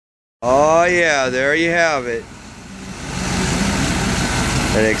Oh yeah, there you have it.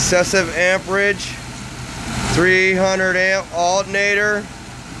 An excessive amperage, 300 amp alternator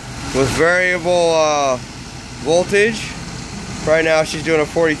with variable voltage. Right now she's doing a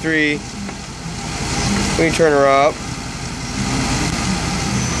 43. We can turn her up.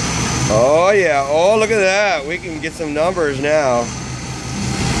 Oh yeah, oh look at that. We can get some numbers now.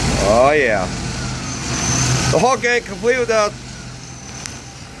 Oh yeah. The Hulk ain't complete without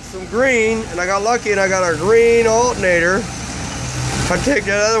some green, and I got lucky and I got a green alternator. If I take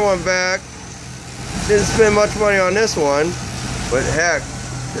that other one back, didn't spend much money on this one, but heck,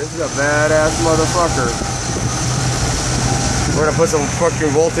 this is a badass motherfucker. We're gonna put some fucking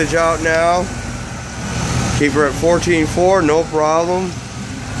voltage out now. Keep her at 14.4, no problem.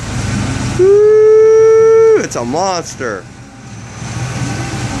 Woo, it's a monster.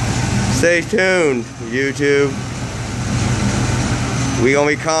 Stay tuned, YouTube. We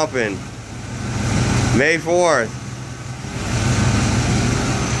gonna be comping May 4th.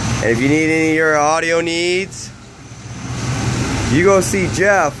 And if you need any of your audio needs, you go see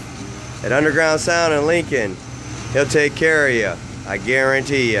Jeff at Underground Sound in Lincoln. He'll take care of you. I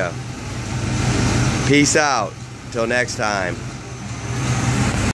guarantee you. Peace out. Till next time.